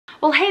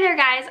Well, hey there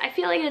guys, I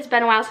feel like it's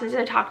been a while since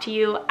I talked to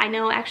you. I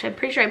know, actually, I'm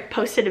pretty sure I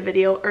posted a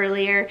video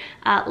earlier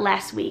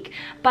last week,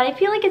 but I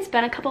feel like it's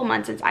been a couple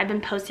months since I've been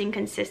posting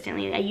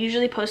consistently. I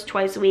usually post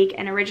twice a week,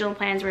 and original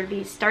plans were to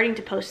be starting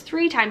to post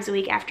 3 times a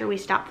week after we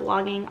stopped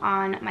vlogging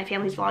on my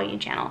family's vlogging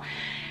channel.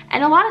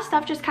 And a lot of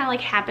stuff just kind of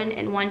like happened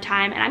in one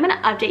time, and I'm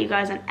gonna update you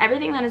guys on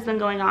everything that has been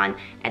going on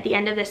at the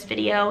end of this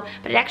video,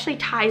 but it actually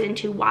ties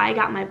into why I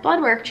got my blood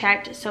work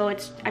checked, so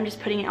I'm just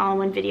putting it all in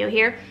one video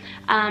here.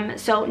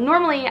 So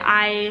normally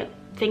I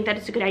think that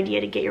it's a good idea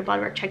to get your blood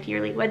work checked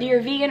yearly, whether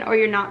you're vegan or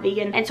you're not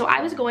vegan. And so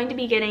I was going to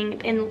be getting,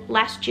 in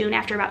last June,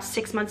 after about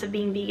 6 months of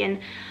being vegan,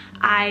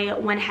 I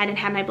went ahead and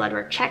had my blood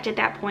work checked at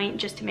that point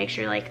just to make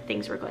sure like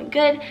things were going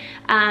good.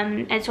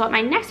 And so at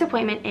my next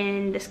appointment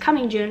in this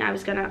coming June, I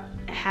was gonna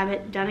have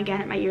it done again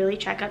at my yearly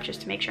checkup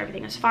just to make sure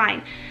everything was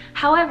fine.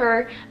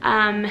 However,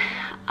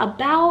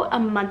 about a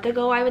month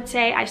ago, I would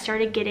say, I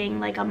started getting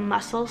like a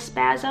muscle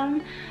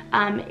spasm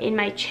in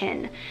my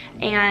chin,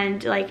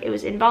 and like it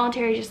was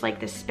involuntary, just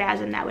like this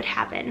spasm that would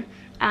happen.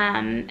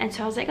 And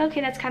so I was like, okay,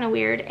 that's kind of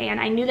weird, and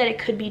I knew that it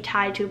could be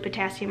tied to a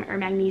potassium or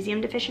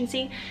magnesium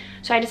deficiency,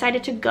 so I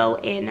decided to go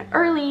in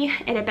early.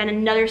 It had been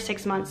another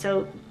 6 months,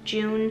 so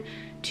June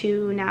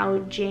to now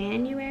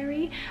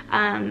January.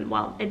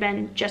 Well, it'd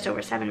been just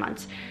over 7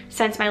 months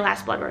since my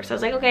last blood work. So I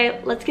was like,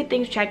 okay, let's get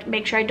things checked,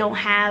 make sure I don't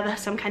have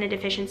some kind of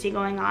deficiency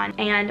going on.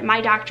 And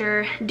my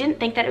doctor didn't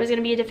think that it was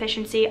gonna be a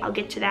deficiency. I'll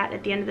get to that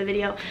at the end of the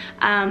video.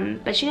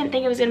 But she didn't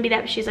think it was gonna be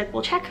that, but she's like,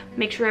 well, check,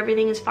 make sure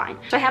everything is fine.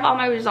 So I have all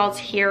my results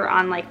here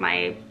on like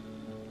my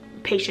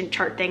patient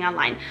chart thing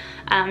online.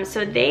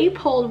 So they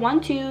pulled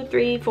 1, 2,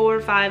 3, 4,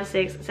 5,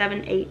 6,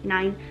 7, 8,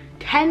 9,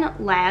 10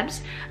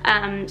 labs.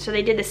 So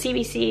they did the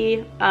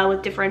CBC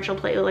with differential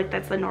platelet, like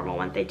that's the normal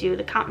one they do,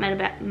 the comp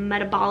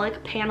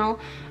metabolic panel,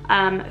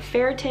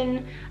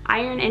 ferritin,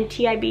 iron and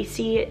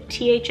TIBC,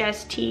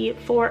 THST,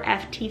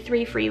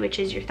 4FT3 free, which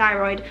is your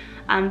thyroid,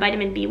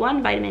 vitamin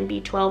B1, vitamin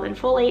B12 and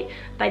folate,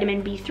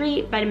 vitamin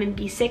B3, vitamin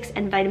B6,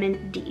 and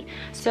vitamin D.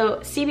 So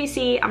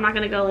CBC, I'm not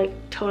gonna go like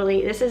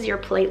totally, this is your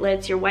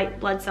platelets, your white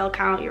blood cell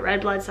count, your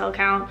red blood cell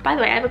count. By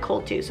the way, I have a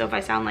cold too, so if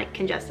I sound like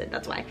congested,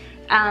 that's why.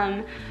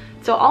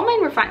 So all mine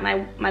were fine.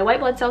 My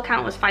white blood cell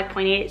count was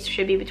 5.8,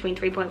 should be between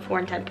 3.4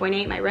 and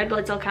 10.8. My red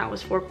blood cell count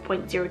was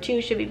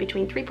 4.02, should be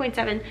between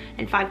 3.7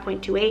 and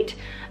 5.28.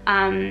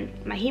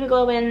 My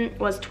hemoglobin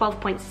was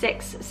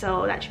 12.6,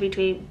 so that should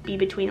be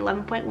between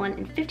 11.1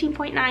 and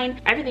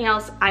 15.9. Everything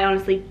else, I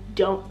honestly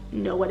don't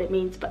know what it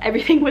means, but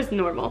everything was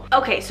normal.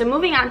 Okay, so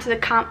moving on to the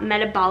comp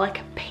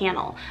metabolic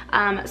panel.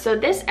 So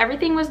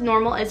everything was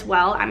normal as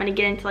well. I'm gonna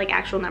get into like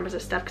actual numbers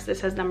of stuff because this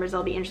has numbers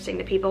that'll be interesting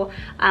to people.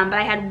 But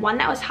I had one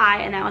that was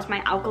high, and that was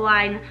my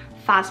alkaline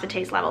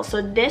phosphatase level.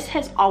 So this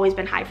has always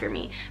been high for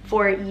me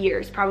for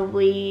years,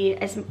 probably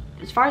as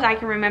far as I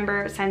can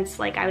remember, since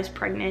like I was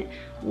pregnant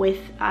with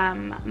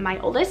my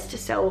oldest,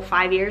 so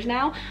 5 years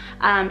now.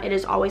 It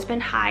has always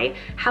been high.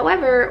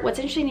 However, what's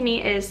interesting to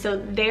me is, so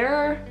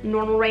their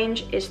normal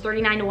range is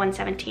 39 to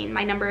 117.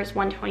 My number is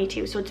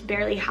 122, so it's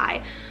barely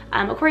high.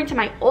 According to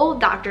my old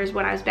doctors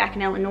when I was back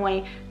in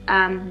Illinois,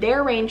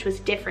 their range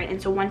was different,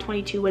 and so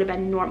 122 would have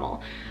been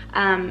normal.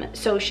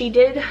 So she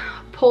did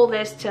pull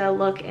this to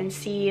look and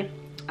see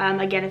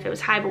again if it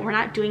was high, but we're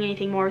not doing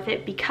anything more with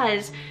it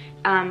because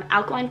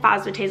alkaline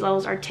phosphatase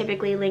levels are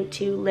typically linked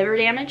to liver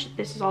damage.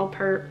 This is all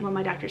per what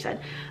my doctor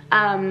said.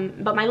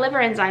 But my liver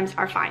enzymes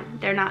are fine.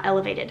 They're not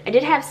elevated. I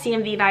did have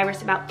CMV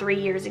virus about 3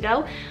 years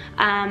ago.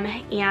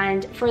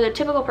 And for the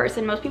typical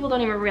person, most people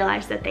don't even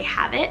realize that they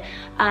have it.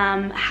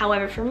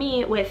 However, for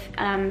me, with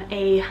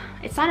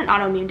it's not an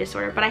autoimmune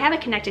disorder, but I have a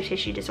connective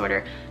tissue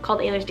disorder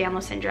called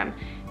Ehlers-Danlos syndrome.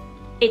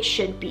 It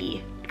should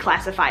be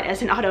classified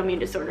as an autoimmune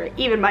disorder.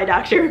 Even my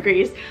doctor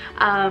agrees.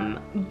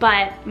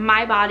 But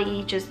my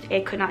body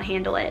it could not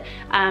handle it.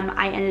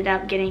 I ended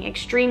up getting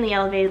extremely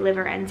elevated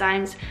liver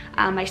enzymes.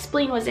 My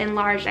spleen was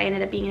enlarged. I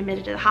ended up being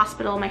admitted to the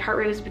hospital. My heart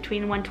rate was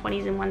between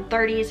 120s and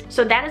 130s.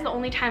 So that is the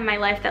only time in my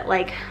life that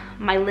like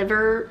my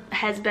liver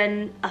has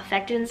been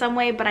affected in some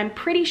way, but I'm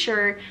pretty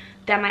sure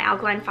that my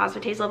alkaline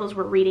phosphatase levels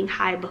were reading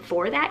high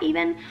before that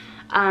even.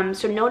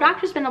 So no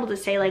doctor's been able to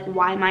say like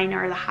why mine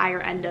are the higher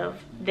end of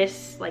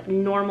this, like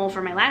normal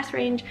for my last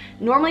range.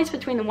 Normally it's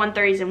between the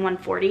 130s and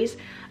 140s.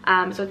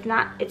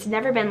 So it's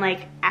never been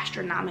like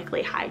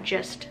astronomically high,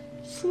 just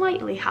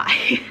slightly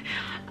high.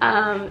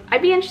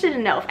 I'd be interested to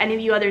know if any of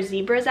you other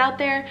zebras out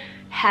there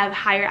have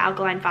higher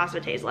alkaline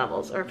phosphatase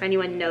levels, or if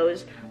anyone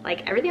knows,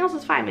 like everything else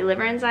is fine. My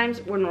liver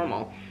enzymes were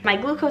normal. My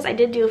glucose, I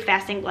did do a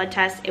fasting blood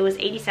test. It was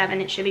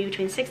 87. It should be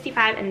between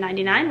 65 and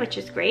 99, which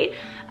is great.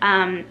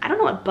 I don't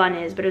know what BUN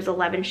is, but it was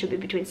 11, should be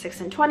between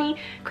 6 and 20.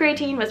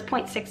 Creatine was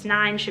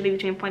 0.69, should be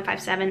between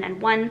 0.57 and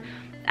 1.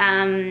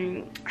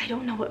 I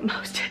don't know what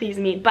most of these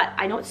mean, but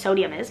I know what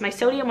sodium is. My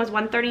sodium was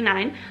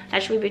 139.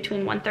 That should be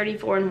between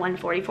 134 and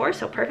 144,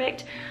 so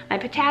perfect. My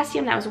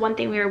potassium, that was one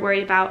thing we were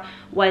worried about,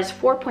 was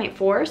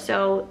 4.4,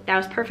 so that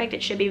was perfect.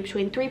 It should be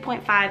between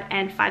 3.5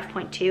 and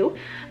 5.2.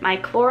 My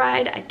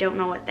chloride, I don't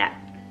know what that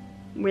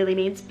really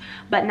means,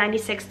 but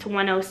 96 to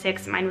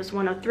 106, mine was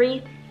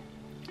 103.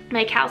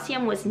 My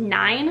calcium was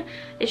 9.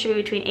 It should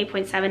be between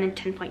 8.7 and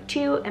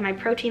 10.2. And my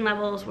protein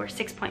levels were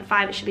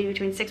 6.5. It should be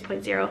between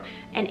 6.0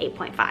 and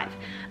 8.5.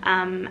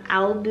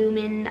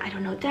 Albumin, I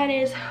don't know what that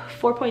is.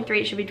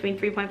 4.3. It should be between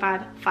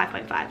 3.5,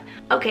 5.5.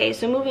 Okay,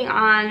 so moving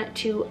on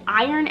to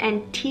iron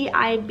and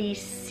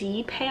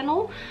TIBC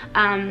panel.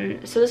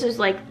 So this is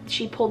like,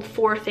 she pulled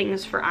 4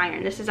 things for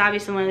iron. This is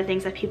obviously one of the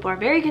things that people are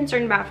very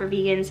concerned about for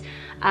vegans.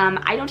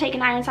 I don't take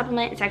an iron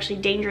supplement. It's actually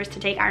dangerous to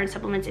take iron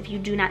supplements if you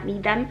do not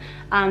need them.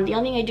 The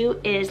only thing I do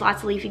is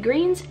lots of leafy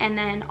greens, and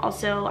then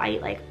also I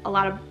eat like a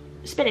lot of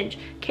spinach,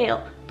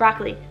 kale,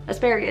 broccoli,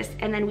 asparagus,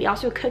 and then we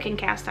also cook in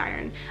cast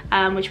iron,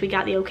 which we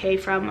got the okay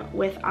from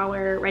with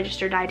our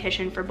registered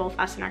dietitian for both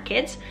us and our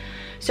kids.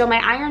 So my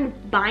iron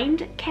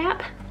bind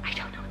cap, I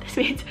don't know what this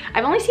means.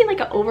 I've only seen like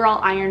an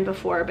overall iron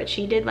before, but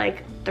she did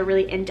like the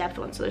really in-depth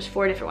one, so there's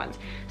 4 different ones.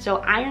 So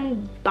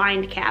iron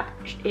bind cap,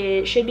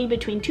 it should be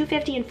between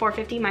 250 and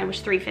 450. Mine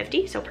was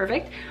 350, so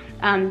perfect.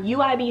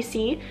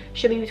 UIBC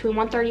should be between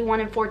 131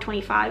 and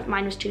 425.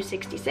 Mine was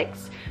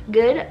 266.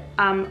 Good.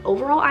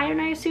 Overall iron,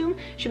 I assume,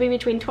 should be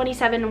between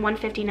 27 and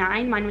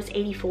 159. Mine was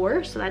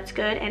 84, so that's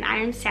good. And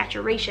iron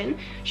saturation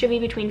should be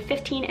between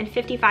 15 and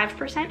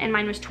 55%, and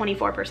mine was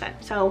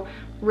 24%. So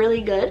really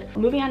good.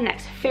 Moving on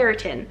next,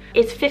 ferritin.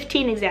 It's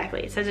 15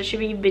 exactly. It says it should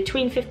be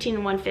between 15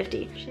 and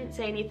 150. Shouldn't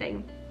say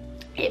anything,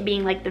 it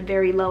being like the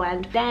very low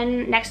end.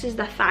 Then next is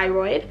the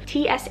thyroid.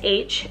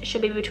 TSH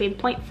should be between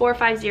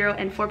 0.450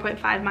 and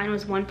 4.5. Mine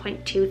was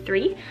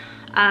 1.23.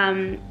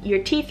 Your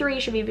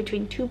T3 should be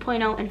between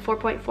 2.0 and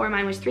 4.4.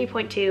 Mine was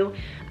 3.2.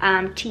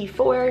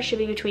 T4 should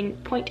be between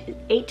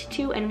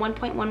 0.82 and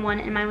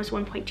 1.11, and mine was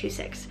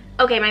 1.26.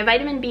 Okay, my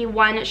vitamin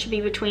B1 should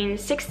be between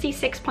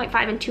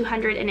 66.5 and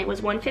 200, and it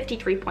was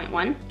 153.1.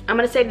 I'm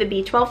gonna save the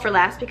B12 for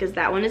last because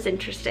that one is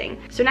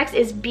interesting. So next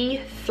is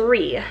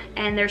B3,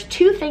 and there's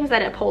 2 things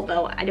that it pulled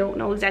though. I don't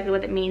know exactly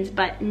what it means,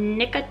 but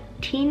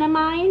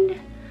nicotinamide,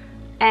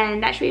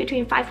 and that should be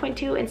between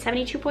 5.2 and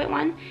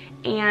 72.1,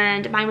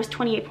 and mine was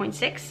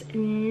 28.6.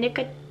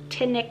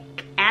 Nicotinic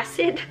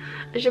acid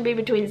should be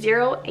between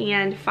 0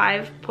 and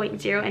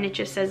 5.0, and it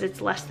just says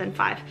it's less than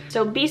 5.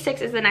 So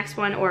B6 is the next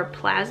one, or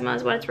plasma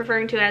is what it's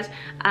referring to as.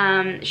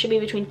 Should be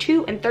between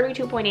 2 and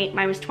 32.8.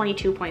 Mine was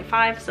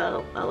 22.5,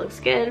 so that looks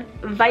good.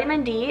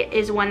 Vitamin D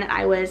is one that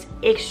I was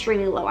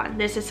extremely low on.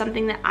 This is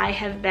something that I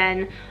have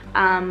been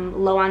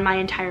low on my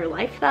entire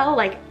life though,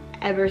 like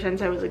ever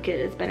since I was a kid.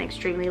 It's been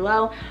extremely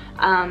low.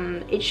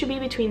 It should be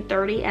between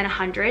 30 and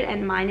 100,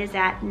 and mine is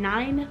at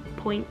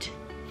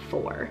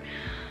 9.4.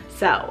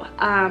 So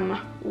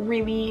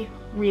really,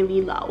 really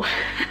low.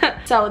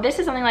 So this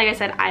is something, like I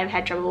said, I've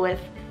had trouble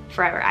with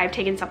forever. I've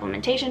taken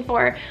supplementation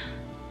for,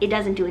 it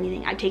doesn't do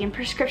anything. I've taken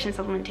prescription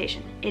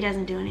supplementation, it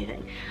doesn't do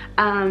anything.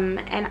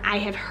 And I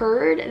have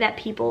heard that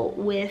people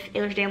with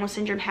Ehlers-Danlos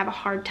syndrome have a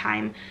hard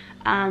time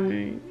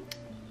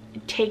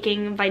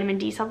taking vitamin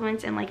D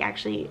supplements and like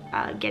actually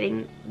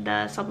getting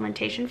the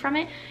supplementation from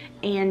it,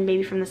 and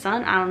maybe from the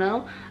sun, I don't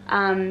know.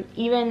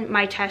 Even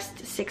my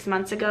test 6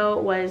 months ago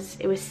was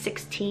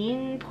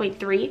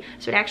 16.3,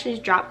 so it actually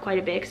just dropped quite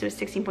a bit because it was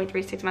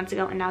 16.3 6 months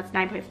ago, and now it's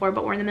 9.4,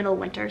 but we're in the middle of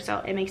winter,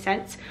 so it makes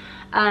sense.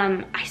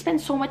 I spend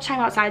so much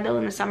time outside though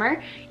in the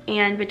summer,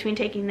 and between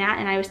taking that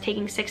and I was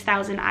taking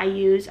 6,000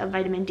 IUs of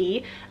vitamin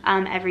D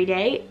every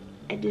day,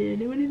 I didn't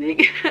do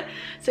anything.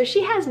 So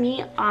she has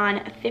me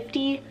on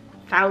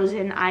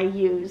 50,000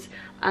 IUs.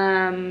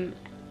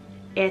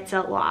 It's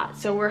a lot.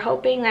 So we're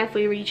hoping that if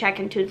we recheck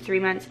in 2 to 3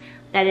 months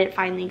that it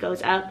finally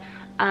goes up.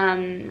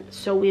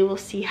 So we will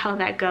see how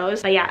that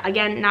goes. But yeah,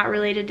 again, not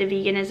related to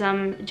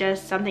veganism,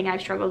 just something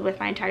I've struggled with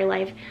my entire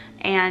life.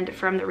 And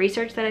from the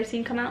research that I've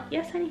seen come out,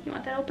 yes honey, you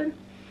want that open?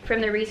 From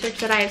the research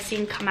that I have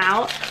seen come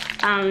out,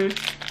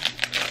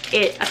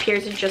 it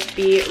appears to just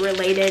be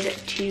related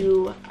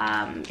to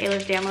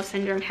Ehlers-Danlos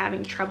syndrome,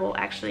 having trouble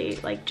actually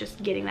like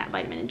just getting that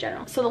vitamin in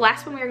general. So the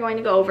last one we're going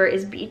to go over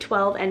is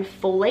B12 and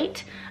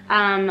folate.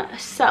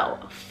 So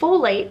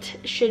folate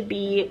should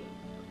be,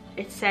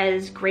 it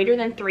says greater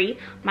than 3.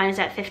 Mine is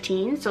at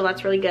 15, so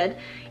that's really good.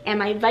 And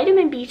my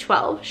vitamin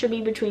B12 should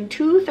be between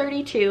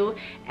 232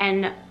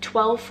 and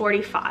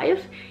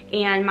 1245,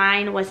 and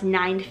mine was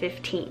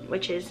 915,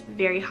 which is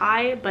very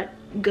high, but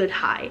good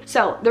high.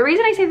 So the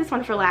reason I say this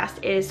one for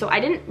last is, so I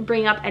didn't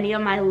bring up any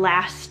of my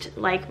last,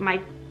 like my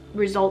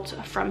results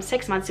from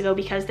 6 months ago,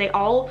 because they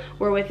all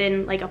were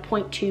within like a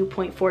 0.2,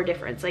 0.4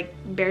 difference, like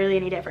barely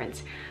any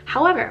difference.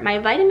 However, my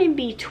vitamin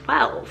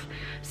B12,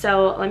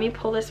 so let me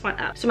pull this one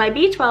up. So my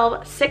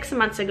B12 6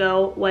 months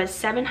ago was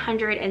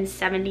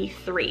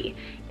 773,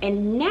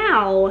 and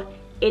now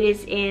it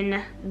is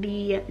in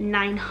the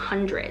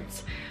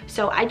 900s.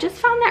 So I just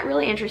found that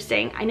really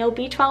interesting. I know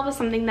B12 is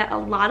something that a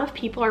lot of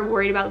people are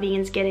worried about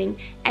vegans getting,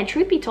 and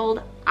truth be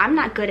told, I'm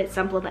not good at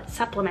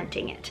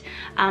supplementing it.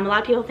 A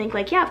lot of people think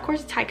like, yeah, of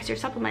course it's high because you're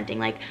supplementing.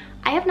 Like,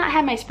 I have not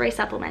had my spray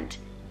supplement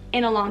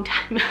in a long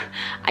time.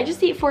 I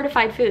just eat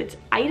fortified foods.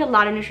 I eat a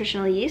lot of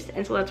nutritional yeast,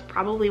 and so that's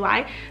probably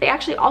why. They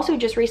actually also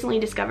just recently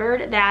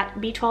discovered that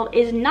B12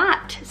 is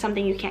not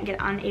something you can't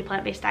get on a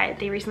plant-based diet.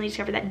 They recently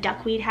discovered that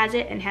duckweed has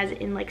it, and has it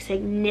in like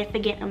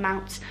significant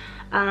amounts.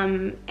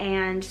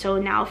 And so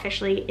now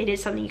officially it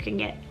is something you can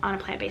get on a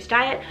plant-based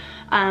diet.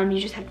 You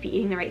just have to be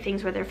eating the right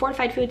things, whether they're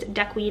fortified foods,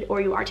 duckweed, or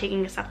you are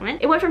taking a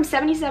supplement. It went from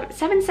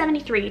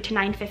 773 to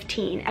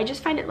 915. I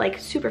just find it like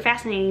super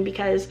fascinating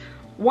because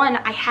one,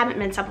 I haven't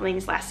been supplementing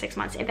these last 6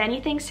 months. If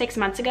anything, 6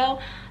 months ago,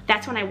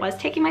 that's when I was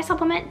taking my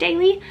supplement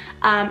daily.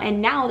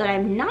 And now that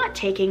I'm not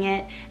taking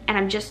it and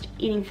I'm just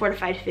eating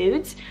fortified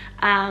foods,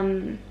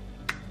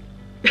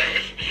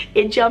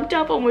 it jumped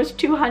up almost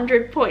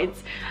 200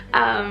 points.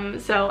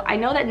 So I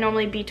know that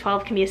normally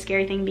B12 can be a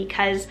scary thing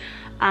because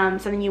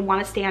something you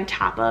want to stay on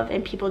top of,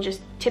 and people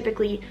just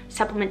typically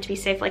supplement to be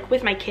safe. Like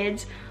with my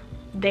kids,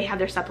 they have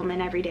their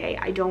supplement every day.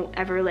 I don't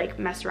ever like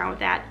mess around with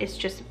that. It's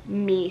just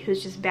me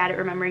who's just bad at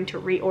remembering to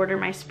reorder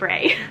my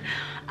spray.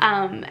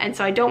 And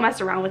so I don't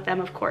mess around with them,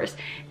 of course.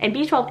 And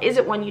B12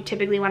 isn't one you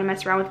typically want to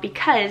mess around with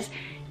because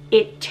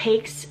it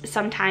takes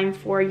some time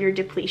for your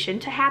depletion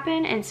to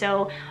happen, and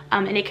so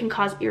and it can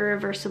cause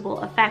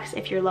irreversible effects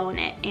if you're low in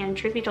it. And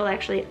truth be told,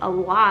 actually a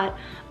lot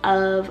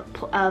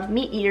of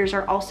meat eaters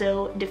are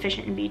also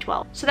deficient in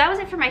B12. So that was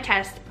it for my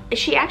test.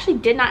 She actually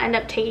did not end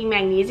up taking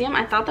magnesium.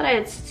 I thought that I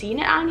had seen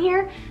it on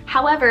here.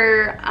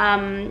 However,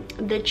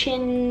 the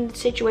chin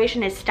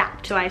situation has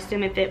stopped, so I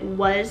assume if it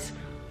was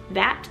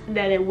that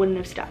it wouldn't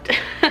have stopped.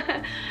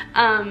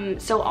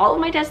 So all of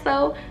my tests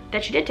though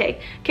that she did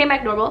take came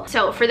back normal.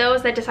 So for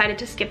those that decided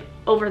to skip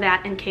over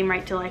that and came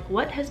right to like,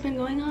 what has been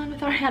going on with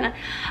Arianna?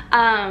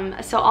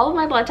 So all of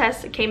my blood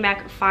tests came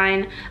back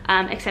fine,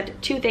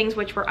 except 2 things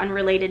which were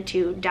unrelated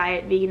to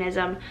diet,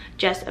 veganism,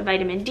 just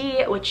vitamin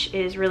D, which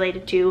is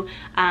related to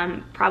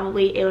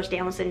probably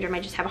Ehlers-Danlos syndrome. I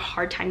just have a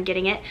hard time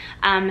getting it.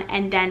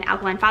 And then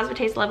alkaline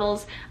phosphatase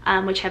levels,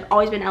 which have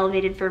always been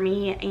elevated for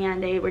me,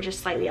 and they were just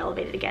slightly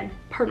elevated again,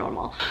 per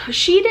normal.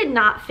 She did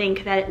not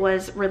think that it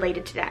was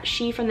related to that.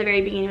 She, from the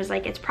very beginning, was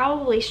like, it's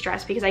probably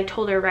stress, because I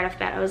told her right off the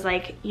bat, I was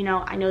like, you know,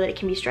 I know that it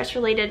can be stress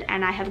related,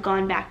 and I have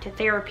gone back to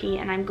therapy,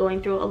 and I'm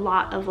going through a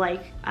lot of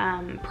like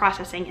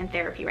processing and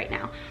therapy right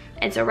now.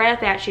 And so right off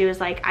the bat, she was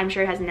like, I'm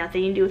sure it has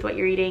nothing to do with what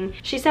you're eating.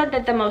 She said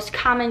that the most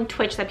common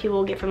twitch that people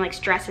will get from like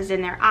stress is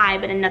in their eye,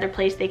 but another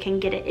place they can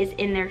get it is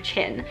in their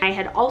chin. I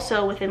had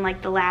also, within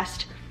like the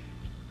last,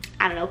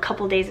 I don't know,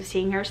 couple days of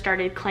seeing her,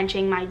 started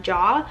clenching my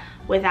jaw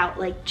without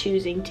like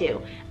choosing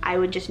to. I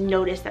would just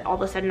notice that all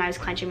of a sudden I was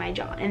clenching my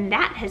jaw, and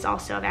that has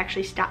also, I've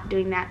actually stopped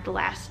doing that the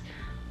last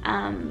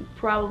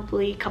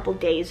probably a couple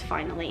days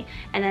finally.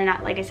 And then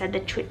like I said, the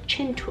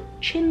chin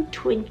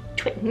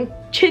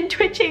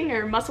twitching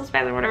or muscle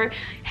spasm or whatever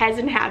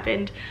hasn't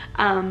happened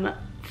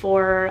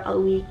for a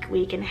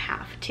week and a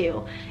half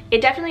too.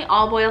 It definitely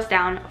all boils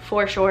down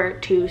for sure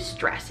to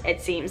stress, it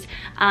seems,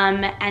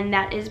 and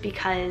that is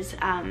because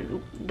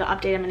the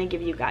update I'm going to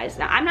give you guys.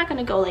 Now I'm not going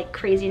to go like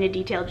crazy into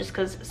detail just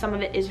because some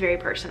of it is very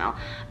personal.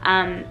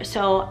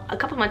 So a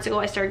couple months ago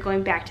I started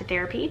going back to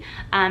therapy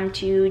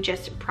to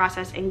just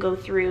process and go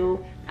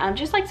through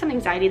just like some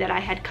anxiety that I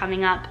had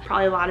coming up.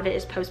 Probably a lot of it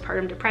is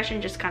postpartum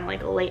depression, just kind of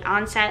like a late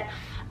onset,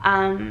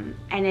 and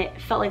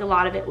it felt like a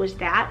lot of it was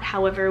that.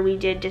 However, we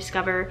did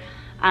discover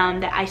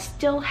that I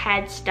still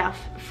had stuff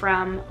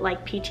from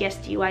like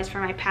PTSD wise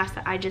from my past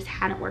that I just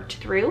hadn't worked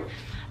through.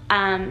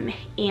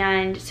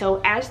 And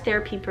so as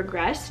therapy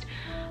progressed,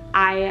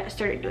 I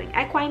started doing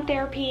equine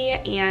therapy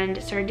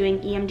and started doing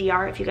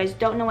EMDR. If you guys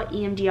don't know what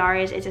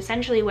EMDR is, it's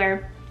essentially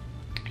where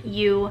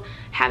you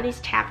have these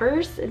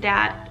tappers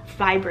that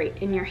vibrate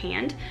in your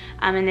hand,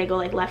 and they go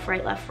like left,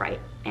 right,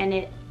 and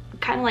it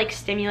kind of like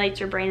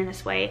stimulates your brain in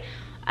this way,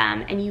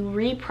 and you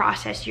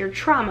reprocess your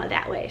trauma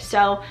that way.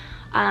 So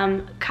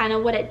kind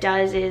of what it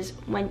does is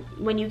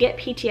when you get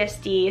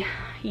PTSD,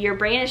 your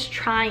brain is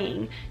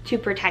trying to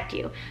protect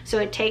you. So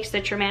it takes the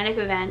traumatic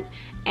event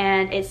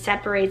and it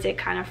separates it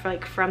kind of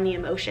like from the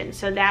emotion.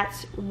 So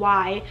that's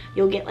why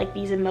you'll get like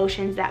these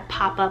emotions that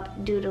pop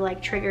up due to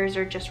like triggers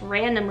or just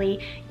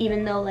randomly,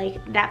 even though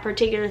like that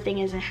particular thing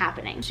isn't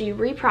happening. So you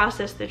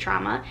reprocess the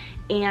trauma,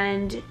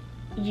 and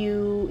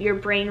your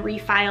brain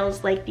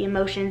refiles like the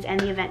emotions and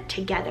the event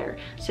together,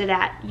 so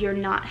that you're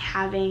not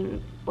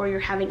having, or you're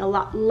having a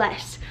lot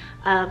less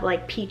of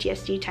like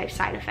PTSD type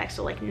side effects,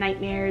 so like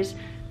nightmares,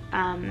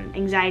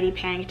 anxiety,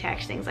 panic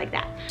attacks, things like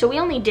that. So we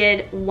only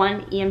did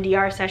one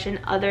EMDR session,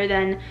 other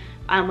than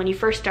when you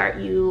first start,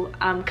 you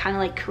kind of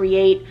like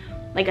create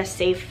like a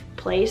safe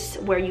place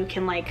where you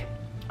can like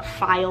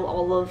file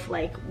all of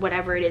like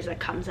whatever it is that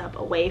comes up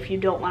away if you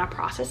don't want to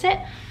process it.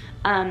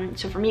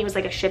 So for me, it was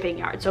like a shipping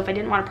yard. So if I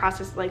didn't want to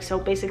process, like, so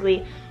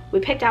basically we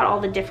picked out all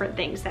the different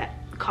things that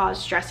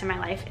cause stress in my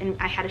life, and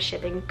I had a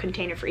shipping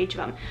container for each of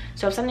them.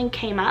 So if something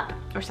came up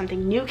or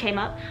something new came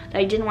up that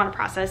I didn't want to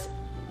process,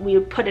 we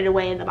would put it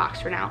away in the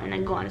box for now and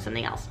then go on to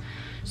something else.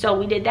 So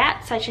we did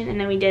that session, and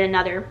then we did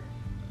another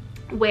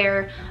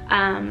where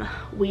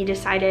we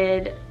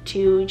decided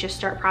to just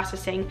start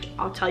processing.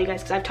 I'll tell you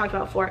guys, because I've talked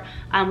about before,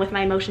 with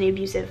my emotionally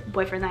abusive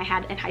boyfriend that I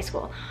had in high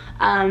school.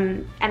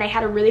 And I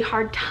had a really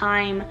hard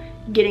time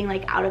getting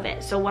like out of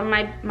it. So one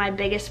of my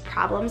biggest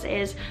problems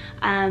is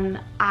I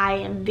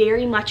am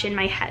very much in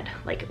my head,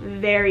 like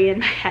very in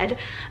my head.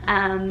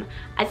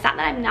 It's not that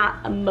I'm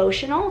not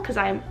emotional, because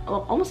I'm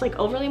almost like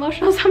overly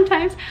emotional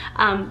sometimes,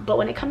 but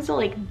when it comes to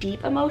like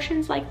deep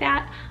emotions like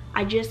that,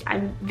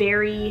 I'm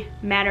very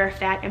matter of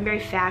fact, I'm very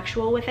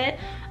factual with it.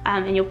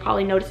 And you'll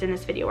probably notice in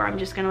this video where I'm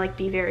just gonna like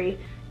be very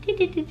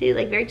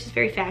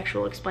very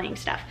factual, explaining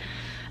stuff.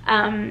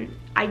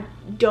 I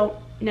don't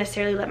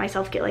necessarily let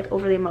myself get like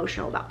overly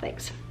emotional about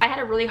things. I had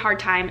a really hard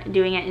time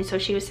doing it, and so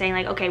she was saying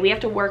like, okay, we have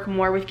to work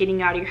more with getting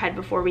you out of your head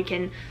before we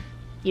can,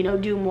 you know,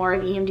 do more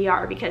of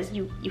EMDR, because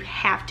you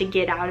have to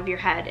get out of your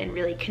head and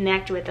really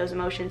connect with those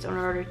emotions in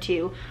order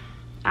to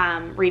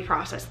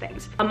reprocess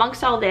things.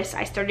 Amongst all this,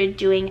 I started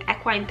doing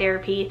equine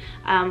therapy,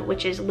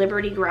 which is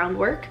Liberty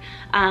groundwork,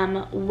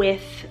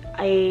 with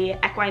a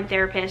equine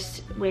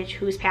therapist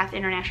who's Path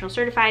International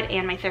certified,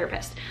 and my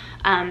therapist.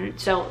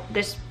 So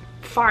this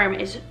farm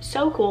is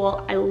so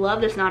cool. I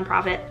love this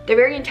nonprofit. They're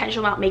very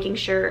intentional about making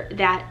sure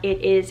that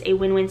it is a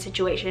win-win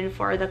situation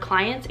for the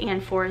clients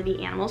and for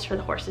the animals, for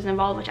the horses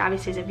involved, which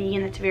obviously as a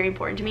vegan, that's very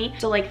important to me.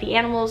 So like the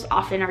animals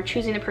often are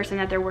choosing the person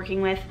that they're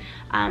working with.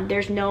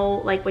 There's no,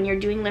 like when you're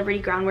doing Liberty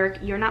groundwork,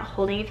 you're not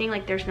holding anything,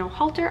 like there's no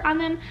halter on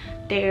them,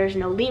 there's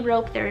no lead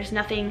rope, there's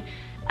nothing.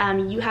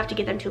 You have to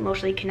get them to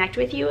emotionally connect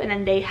with you, and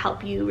then they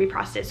help you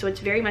reprocess it. So it's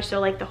very much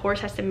so like the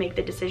horse has to make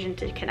the decision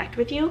to connect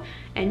with you,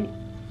 and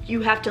you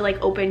have to like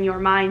open your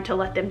mind to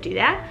let them do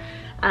that.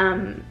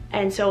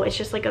 And so it's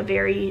just like a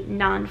very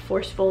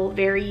non-forceful,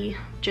 very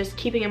just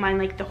keeping in mind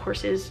like the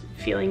horse's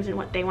feelings and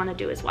what they want to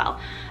do as well.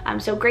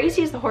 So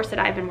Gracie is the horse that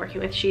I've been working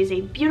with. She's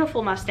a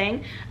beautiful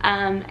Mustang,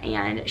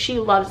 and she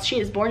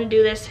is born to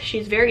do this.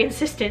 She's very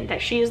insistent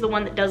that she is the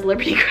one that does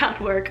Liberty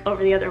groundwork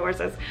over the other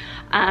horses.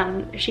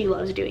 She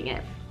loves doing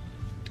it,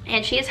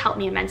 and she has helped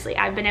me immensely.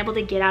 I've been able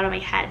to get out of my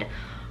head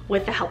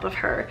with the help of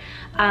her,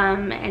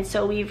 and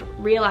so we've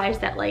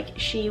realized that like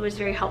she was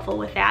very helpful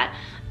with that.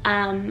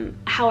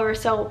 However,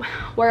 so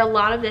where a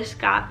lot of this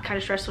got kind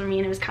of stressful for me,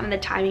 and it was kind of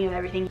the timing of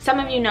everything. Some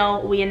of you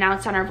know we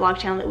announced on our vlog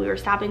channel that we were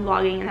stopping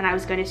vlogging, and then I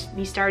was going to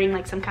be starting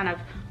like some kind of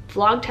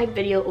vlog type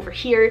video over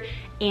here,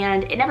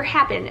 and it never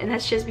happened, and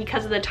that's just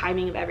because of the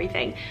timing of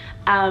everything.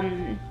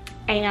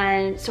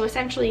 And so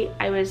essentially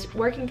I was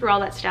working through all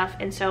that stuff,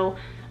 and so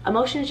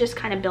emotions just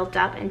kind of built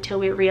up until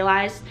we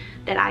realized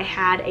that I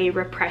had a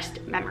repressed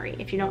memory.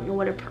 If you don't know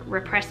what a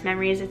repressed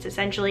memory is, it's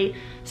essentially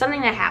something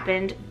that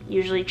happened,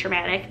 usually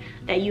traumatic,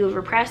 that you have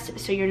repressed,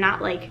 so you're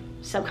not like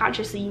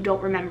subconsciously you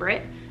don't remember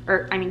it,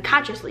 or I mean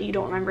consciously you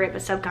don't remember it,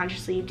 but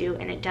subconsciously you do,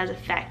 and it does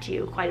affect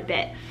you quite a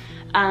bit.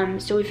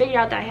 So we figured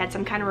out that I had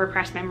some kind of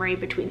repressed memory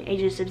between the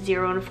ages of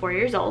 0 and 4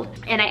 years old,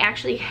 and I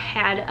actually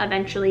had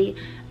eventually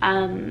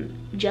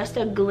just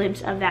a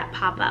glimpse of that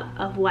pop up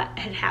of what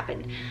had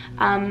happened.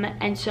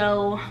 And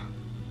so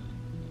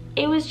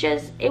it was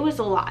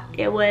a lot.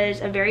 It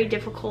was a very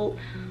difficult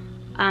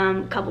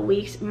couple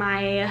weeks.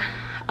 My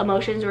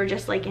emotions were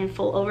just like in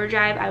full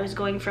overdrive. I was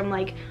going from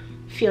like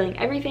feeling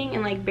everything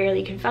and like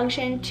barely could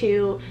function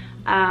to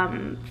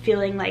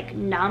feeling like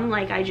numb,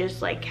 like I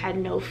just like had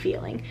no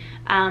feeling.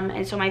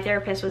 And so my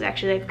therapist was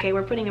actually like, okay,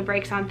 we're putting a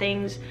brakes on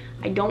things.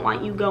 I don't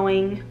want you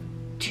going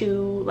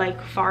too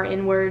like far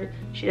inward.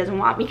 She doesn't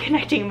want me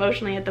connecting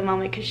emotionally at the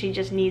moment, because she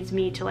just needs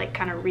me to like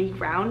kind of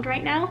reground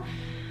right now.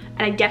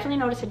 And I definitely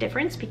noticed a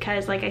difference,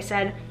 because like I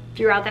said,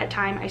 throughout that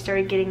time I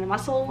started getting the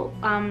muscle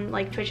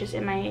like twitches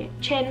in my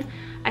chin.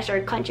 I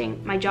started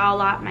clenching my jaw a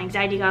lot. My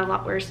anxiety got a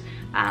lot worse.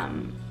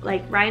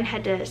 Like Ryan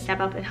had to step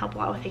up and help a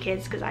lot with the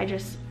kids, because I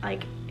just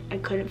like I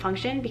couldn't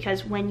function,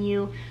 because when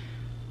you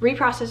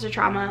reprocess a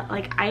trauma,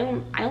 like I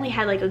only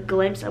had like a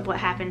glimpse of what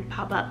happened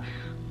pop up,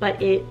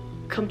 but it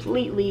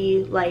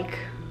completely like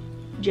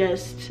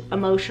just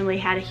emotionally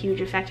had a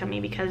huge effect on me,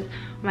 because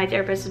what my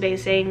therapist was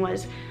basically saying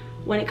was,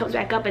 when it comes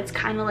back up, it's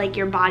kind of like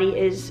your body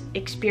is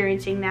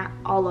experiencing that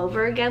all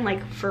over again,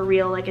 like for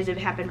real, like as if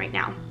it happened right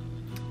now.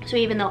 So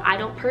even though I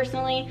don't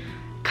personally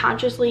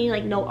consciously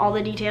like know all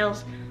the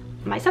details,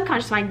 my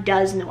subconscious mind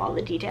does know all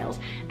the details.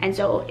 And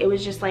so it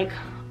was just like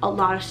a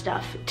lot of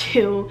stuff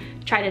to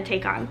try to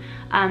take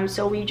on.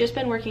 So we've just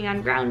been working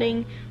on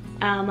grounding.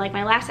 Like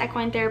my last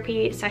equine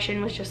therapy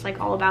session was just like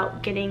all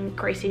about getting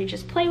Gracie to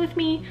just play with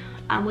me,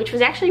 which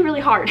was actually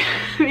really hard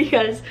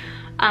because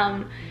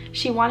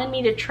she wanted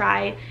me to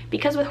try,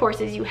 because with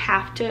horses you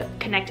have to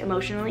connect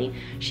emotionally.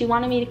 She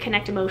wanted me to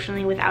connect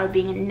emotionally without it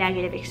being a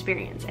negative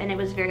experience, and it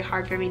was very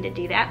hard for me to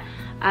do that.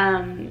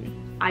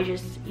 I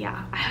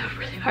have a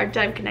really hard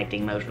time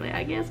connecting emotionally,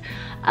 I guess.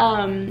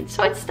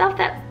 So it's stuff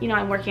that, you know,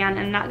 I'm working on, and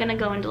I'm not gonna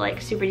go into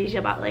like super detail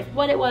about like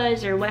what it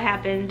was or what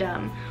happened,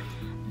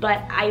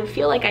 but I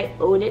feel like I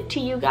owed it to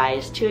you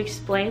guys to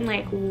explain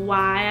like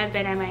why I've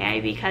been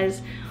MIA,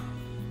 because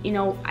you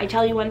know, I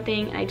tell you one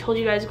thing and I told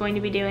you guys going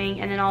to be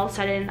doing, and then all of a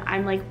sudden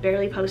I'm like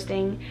barely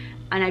posting,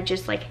 and I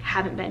just like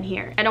haven't been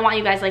here. I don't want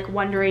you guys like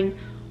wondering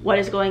what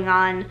is going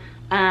on,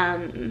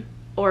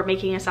 or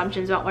making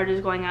assumptions about what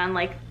is going on.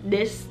 Like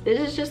this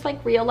is just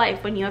like real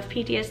life. When you have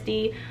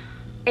PTSD,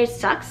 it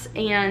sucks,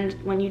 and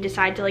when you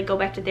decide to like go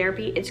back to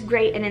therapy, it's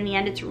great, and in the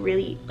end it's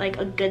really like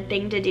a good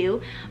thing to do,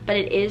 but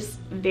it is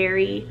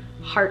very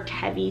heart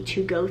heavy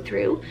to go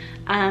through,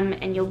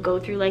 and you'll go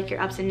through like your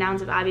ups and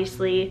downs of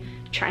obviously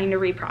trying to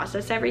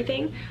reprocess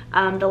everything.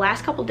 The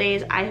last couple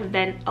days I have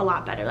been a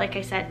lot better. Like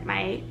I said,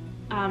 my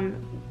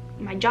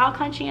jaw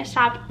clenching has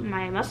stopped,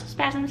 my muscle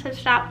spasms have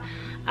stopped.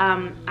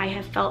 I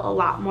have felt a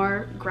lot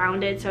more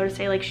grounded, so to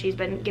say. Like she's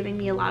been giving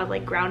me a lot of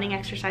like grounding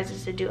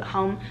exercises to do at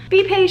home.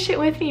 Be patient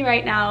with me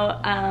right now.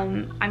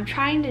 I'm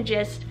trying to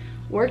just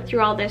work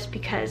through all this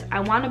because I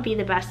want to be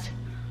the best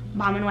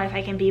mom and wife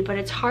I can be, but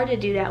it's hard to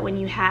do that when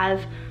you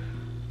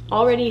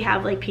already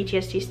have like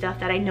PTSD stuff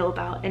that I know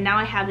about, and now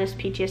I have this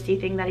PTSD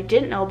thing that I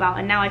didn't know about,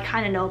 and now I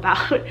kind of know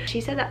about.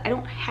 She said that I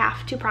don't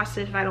have to process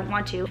it if I don't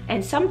want to,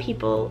 and some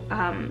people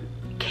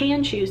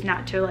can choose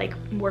not to like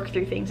work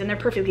through things, and they're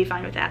perfectly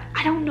fine with that.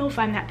 I don't know if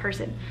I'm that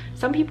person.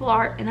 Some people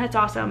are, and that's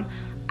awesome.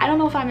 I don't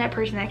know if I'm that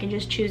person that can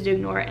just choose to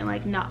ignore it and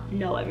like not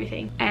know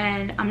everything.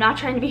 And I'm not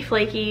trying to be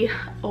flaky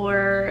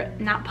or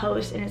not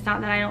post, and it's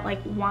not that I don't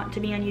like want to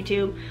be on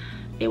YouTube.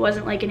 It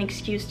wasn't like an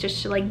excuse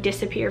just to like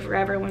disappear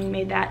forever when we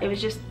made that. It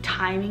was just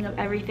timing of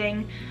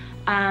everything,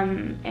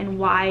 and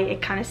why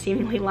it kind of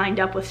seemingly lined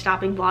up with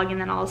stopping vlogging,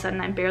 and then all of a sudden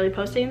I'm barely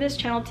posting this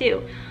channel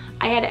too.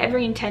 I had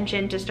every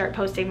intention to start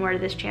posting more to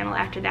this channel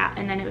after that,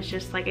 and then it was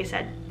just, like I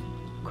said,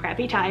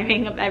 crappy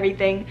timing of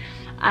everything.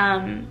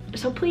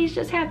 So please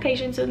just have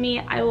patience with me.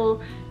 I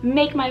will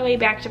make my way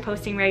back to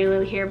posting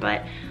regularly here,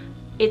 but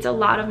it's a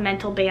lot of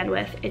mental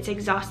bandwidth. It's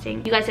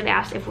exhausting. You guys have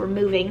asked if we're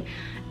moving,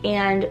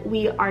 and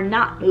we are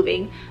not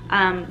moving.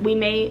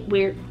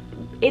 We're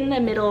in the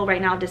middle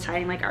right now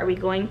deciding like, are we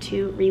going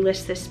to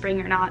relist this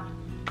spring or not?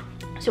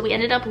 So we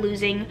ended up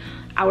losing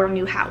our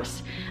new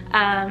house,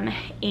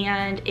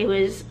 and it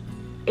was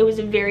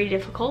very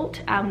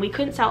difficult. We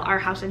couldn't sell our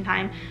house in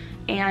time,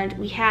 and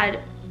we had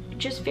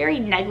just a very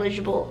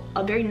negligible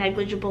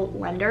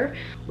lender.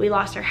 We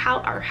lost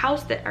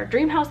our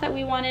dream house that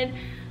we wanted,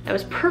 that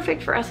was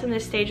perfect for us in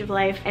this stage of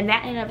life, and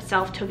that in and of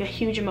itself took a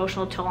huge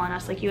emotional toll on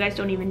us. Like, you guys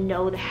don't even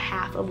know the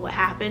half of what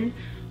happened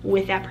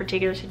with that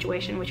particular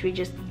situation, which we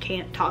just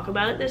can't talk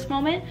about at this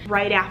moment.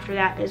 Right after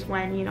that is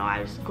when, you know, I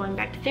was going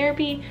back to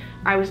therapy.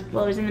 I was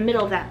in the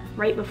middle of that.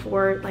 Right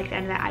before like the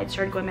end of that, I'd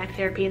started going back to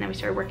therapy, and then we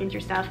started working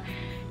through stuff.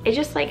 It's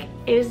just like,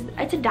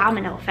 it's a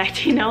domino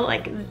effect, you know,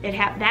 like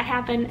that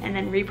happened, and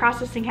then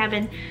reprocessing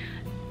happened,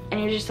 and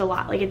it was just a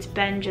lot. Like, it's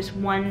been just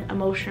one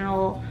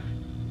emotional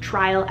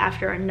trial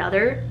after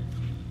another,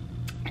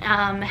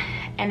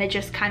 and it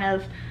just kind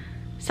of,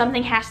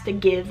 something has to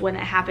give when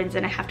it happens,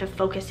 and I have to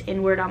focus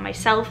inward on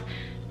myself,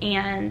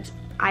 and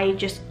I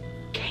just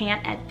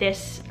can't at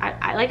this.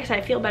 I like I said,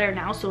 I feel better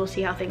now, so we'll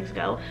see how things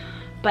go,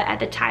 but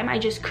at the time I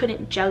just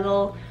couldn't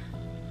juggle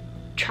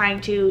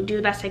trying to do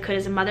the best I could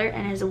as a mother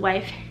and as a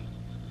wife,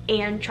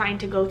 and trying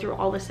to go through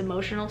all this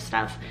emotional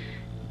stuff,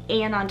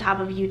 and on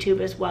top of YouTube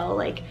as well.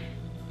 Like,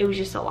 it was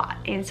just a lot,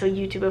 and so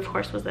YouTube of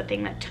course was the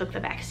thing that took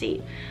the back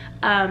seat.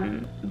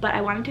 But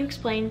I wanted to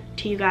explain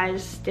to you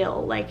guys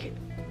still, like,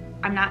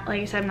 I'm not,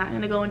 like I said, I'm not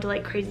gonna go into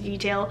like crazy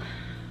detail,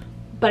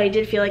 but I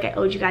did feel like I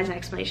owed you guys an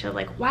explanation of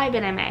like why I've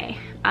been MA,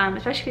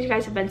 especially because you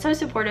guys have been so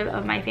supportive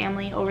of my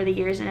family over the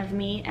years and of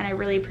me, and I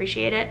really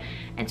appreciate it.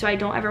 And so I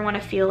don't ever want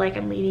to feel like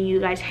I'm leaving you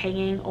guys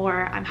hanging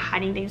or I'm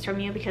hiding things from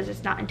you, because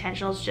it's not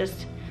intentional. It's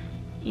just,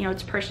 you know,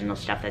 it's personal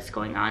stuff that's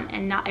going on,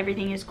 and not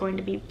everything is going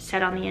to be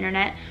said on the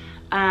internet.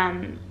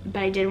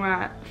 But I did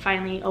want to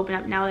finally open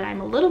up now that I'm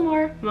a little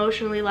more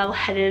emotionally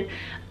level-headed,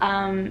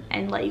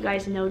 and let you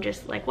guys know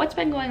just like what's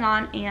been going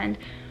on and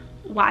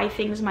why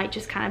things might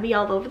just kind of be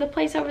all over the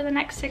place over the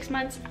next 6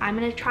 months. I'm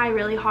gonna try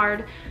really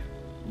hard,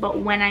 but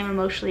when I'm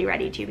emotionally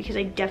ready to, because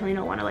I definitely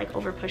don't want to like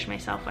over push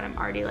myself when I'm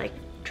already like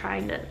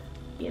trying to,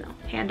 you know,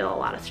 handle a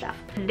lot of stuff.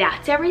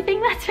 That's everything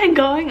that's been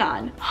going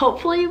on.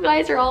 Hopefully you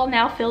guys are all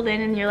now filled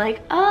in and you're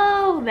like,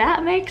 oh,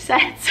 that makes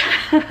sense.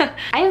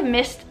 I have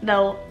missed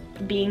though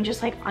being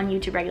just like on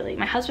YouTube regularly.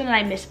 My husband and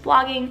I miss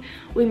vlogging.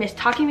 We miss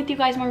talking with you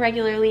guys more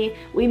regularly.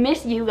 We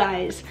miss you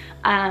guys.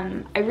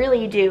 I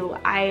really do.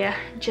 I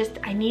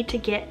need to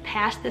get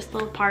past this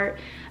little part.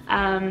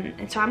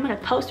 And so I'm gonna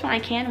post when I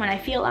can, when I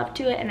feel up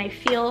to it, and I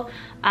feel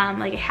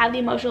like I have the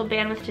emotional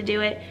bandwidth to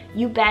do it.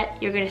 You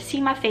bet you're gonna see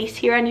my face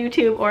here on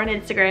YouTube or on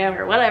Instagram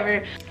or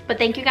whatever. But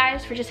thank you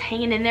guys for just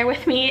hanging in there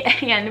with me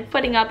and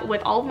putting up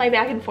with all of my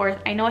back and forth.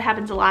 I know it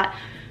happens a lot,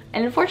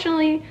 and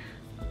unfortunately,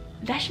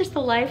 that's just the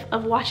life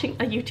of watching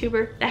a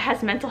YouTuber that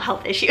has mental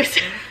health issues.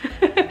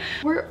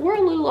 We're a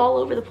little all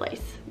over the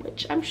place,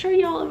 which I'm sure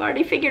y'all have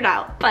already figured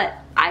out, but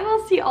I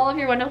will see all of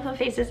your wonderful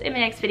faces in my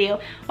next video.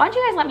 Why don't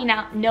you guys let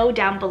me know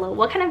down below,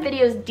 what kind of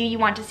videos do you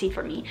want to see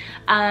from me?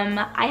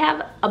 I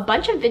have a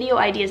bunch of video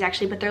ideas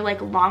actually, but they're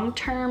like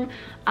long-term.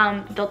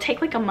 They'll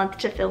take like a month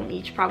to film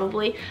each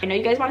probably. I know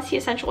you guys want to see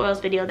essential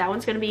oils video. That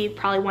one's gonna be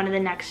probably one of the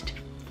next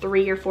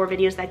 3 or 4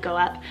 videos that go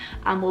up.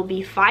 Will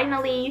be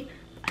finally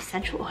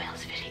essential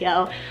oils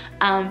video.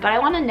 But I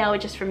want to know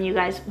just from you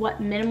guys,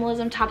 what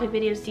minimalism topic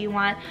videos do you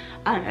want?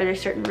 Are there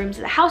certain rooms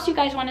of the house you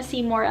guys want to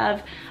see more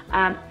of?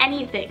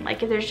 Anything,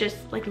 like if there's just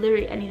like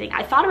literally anything.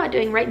 I thought about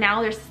doing, right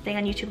now there's this thing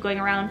on YouTube going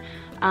around,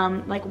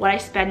 like what I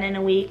spend in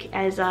a week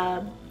as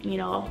a, you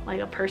know,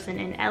 like a person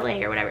in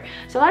LA or whatever.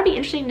 So that'd be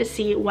interesting to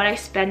see what I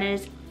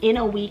spend in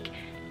a week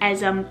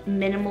as a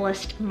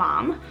minimalist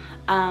mom.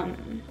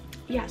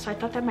 Yeah, so I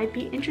thought that might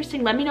be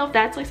interesting. Let me know if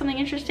that's like something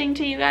interesting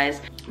to you guys.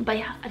 But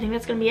yeah, I think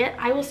that's gonna be it.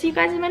 I will see you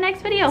guys in my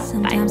next video.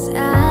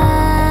 Bye.